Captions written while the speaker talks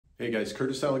Hey guys,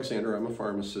 Curtis Alexander, I'm a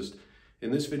pharmacist. In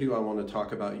this video, I want to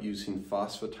talk about using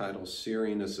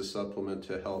phosphatidylserine as a supplement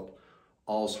to help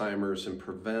Alzheimer's and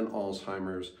prevent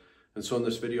Alzheimer's. And so in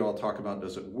this video, I'll talk about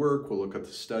does it work, we'll look at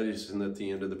the studies, and at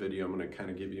the end of the video, I'm going to kind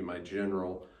of give you my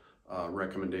general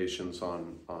recommendations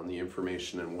on the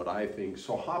information and what I think.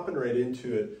 So hopping right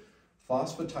into it,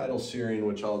 phosphatidylserine,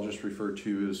 which I'll just refer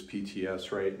to as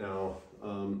PTS right now,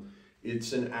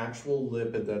 it's an actual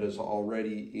lipid that is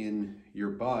already in your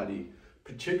body,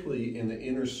 particularly in the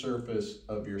inner surface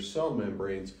of your cell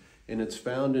membranes, and it's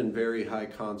found in very high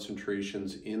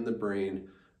concentrations in the brain,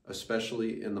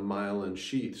 especially in the myelin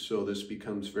sheath. So this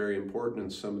becomes very important in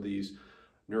some of these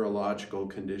neurological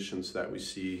conditions that we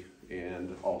see,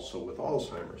 and also with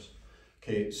Alzheimer's.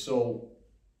 Okay, so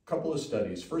a couple of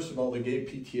studies. First of all, they gave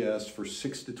PTS for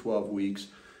 6 to 12 weeks.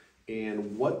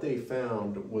 And what they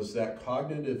found was that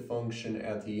cognitive function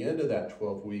at the end of that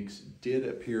 12 weeks did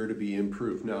appear to be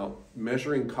improved. Now,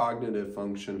 measuring cognitive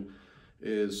function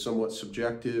is somewhat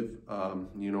subjective.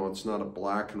 It's not a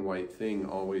black and white thing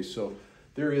always. So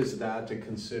there is that to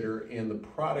consider. And the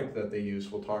product that they use,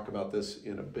 we'll talk about this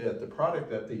in a bit. The product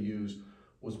that they used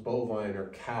was bovine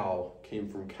or cow, came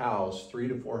from cows,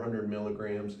 300 to 400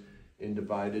 milligrams in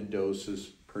divided doses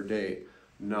per day,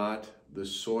 not the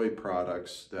soy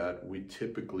products that we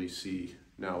typically see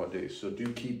nowadays. So do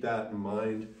keep that in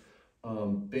mind.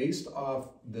 Based off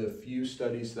the few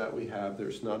studies that we have,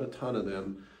 there's not a ton of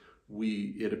them,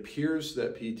 it appears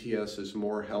that PTS is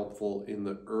more helpful in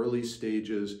the early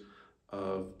stages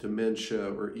of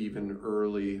dementia or even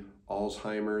early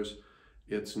Alzheimer's.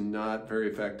 It's not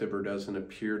very effective or doesn't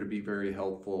appear to be very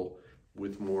helpful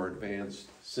with more advanced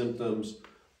symptoms.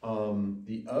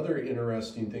 The other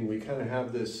interesting thing, we kind of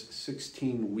have this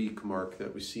 16-week mark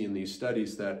that we see in these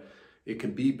studies that it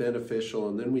can be beneficial,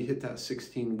 and then we hit that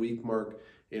 16-week mark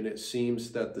and it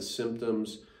seems that the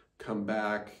symptoms come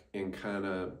back and kind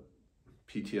of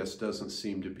PTS doesn't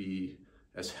seem to be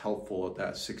as helpful at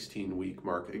that 16-week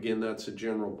mark. Again, that's a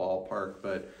general ballpark,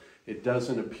 but it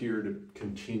doesn't appear to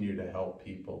continue to help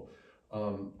people.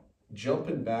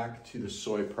 Jumping back to the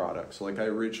soy products, like I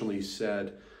originally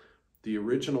said, the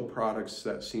original products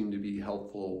that seemed to be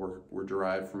helpful were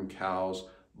derived from cows,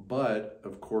 but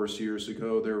of course years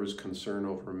ago there was concern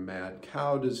over mad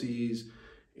cow disease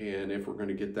and if we're going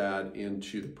to get that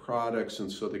into the products,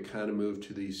 and so they kind of moved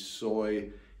to these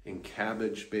soy and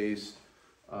cabbage based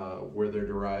where they're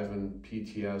deriving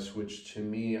PTS, which to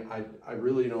me, I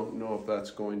really don't know if that's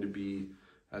going to be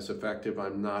as effective.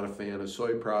 I'm not a fan of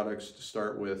soy products to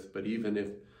start with, but even if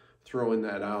throwing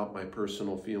that out, my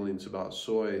personal feelings about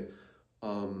soy,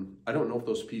 I don't know if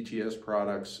those PTS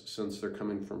products, since they're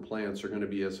coming from plants, are going to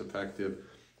be as effective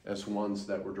as ones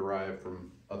that were derived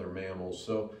from other mammals.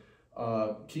 So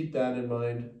keep that in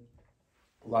mind.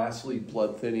 Lastly,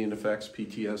 blood thinning effects.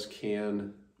 PTS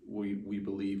can, we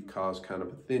believe, cause kind of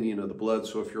a thinning of the blood.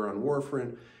 So if you're on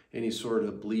warfarin, any sort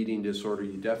of bleeding disorder,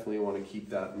 you definitely want to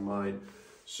keep that in mind.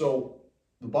 So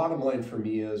the bottom line for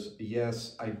me is,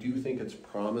 yes, I do think it's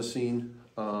promising.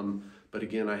 But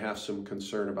again, I have some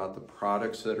concern about the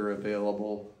products that are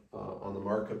available on the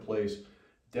marketplace.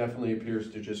 Definitely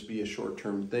appears to just be a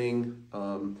short-term thing.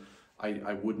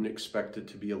 I wouldn't expect it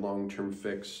to be a long-term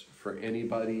fix for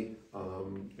anybody.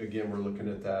 Again, we're looking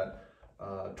at that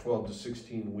 12 to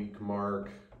 16 week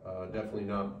mark, definitely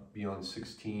not beyond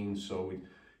 16. So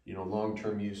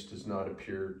long-term use does not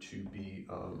appear to be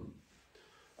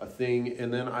a thing.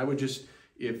 And then I would just,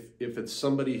 if it's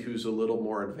somebody who's a little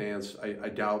more advanced, I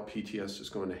doubt PTS is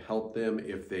going to help them.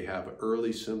 If they have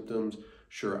early symptoms,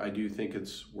 sure, I do think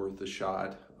it's worth a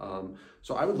shot.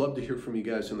 So I would love to hear from you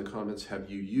guys in the comments. Have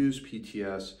you used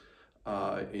PTS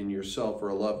in yourself or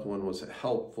a loved one? Was it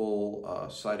helpful?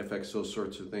 Side effects, those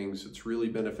sorts of things. It's really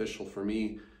beneficial for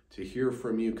me to hear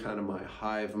from you, kind of my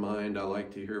hive mind. I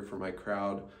like to hear from my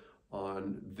crowd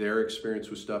on their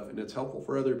experience with stuff, and it's helpful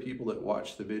for other people that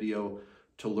watch the video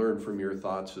to learn from your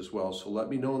thoughts as well. So let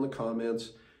me know in the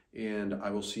comments, and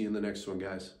I will see you in the next one,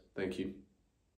 guys. Thank you.